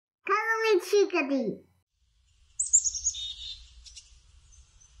chickadee.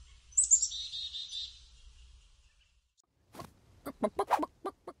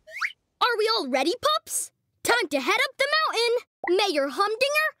 Are we all ready, pups? Time to head up the mountain. Mayor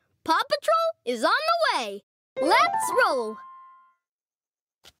Humdinger, PAW Patrol is on the way. Let's roll.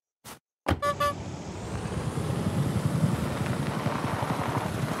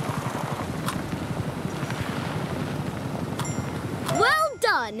 Well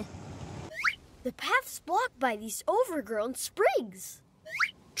done. The path's blocked by these overgrown sprigs.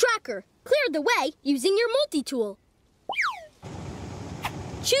 Tracker, clear the way using your multi-tool.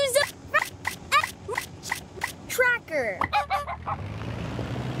 Choose a... Tracker.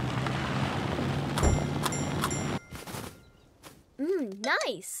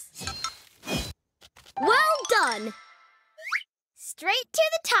 Nice. Well done. Straight to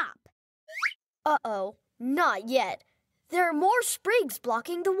the top. Uh-oh, not yet. There are more sprigs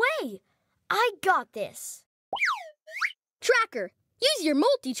blocking the way. I got this. Tracker, use your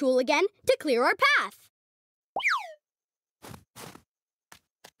multi-tool again to clear our path.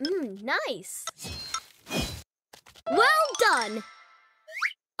 Nice. Well done.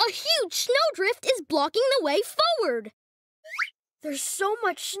 A huge snowdrift is blocking the way forward. There's so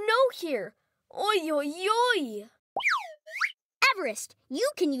much snow here. Oi, oi, oi. Everest, you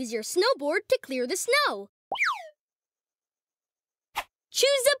can use your snowboard to clear the snow.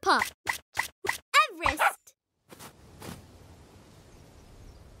 Choose a pup. Everest.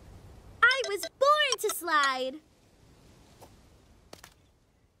 I was born to slide.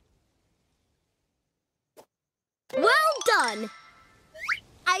 Well done.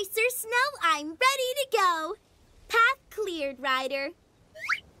 Ice or snow, I'm ready to go. Path cleared, Ryder.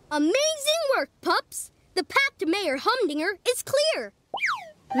 Amazing work, pups. The path to Mayor Humdinger is clear.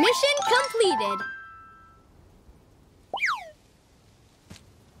 Mission completed.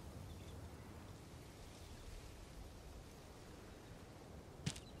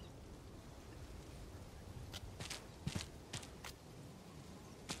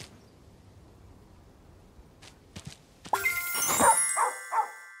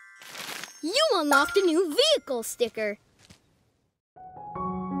 You unlocked a new vehicle sticker.